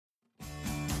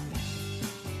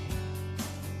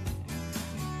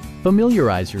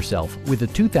Familiarize yourself with the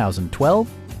 2012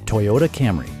 Toyota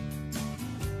Camry.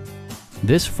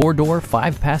 This four-door,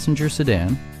 five-passenger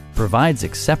sedan provides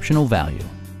exceptional value.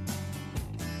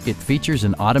 It features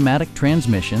an automatic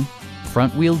transmission,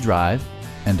 front-wheel drive,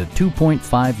 and a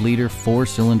 2.5-liter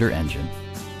four-cylinder engine.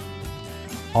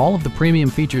 All of the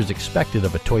premium features expected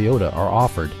of a Toyota are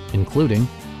offered, including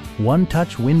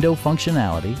one-touch window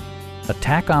functionality, a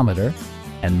tachometer,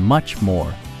 and much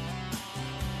more.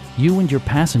 You and your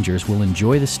passengers will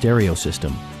enjoy the stereo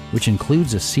system, which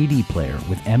includes a CD player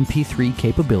with MP3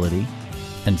 capability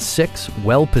and 6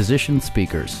 well-positioned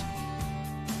speakers.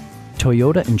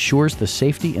 Toyota ensures the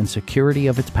safety and security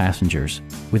of its passengers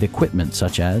with equipment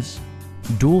such as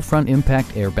dual front impact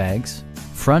airbags,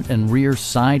 front and rear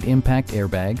side impact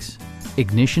airbags,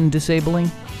 ignition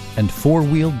disabling, and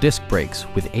four-wheel disc brakes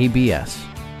with ABS.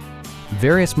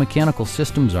 Various mechanical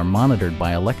systems are monitored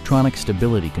by electronic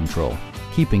stability control,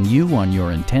 keeping you on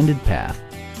your intended path.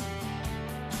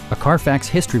 A Carfax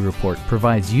history report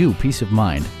provides you peace of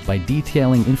mind by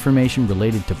detailing information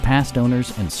related to past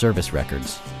owners and service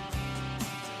records.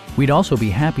 We'd also be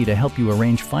happy to help you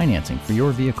arrange financing for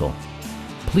your vehicle.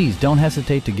 Please don't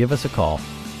hesitate to give us a call.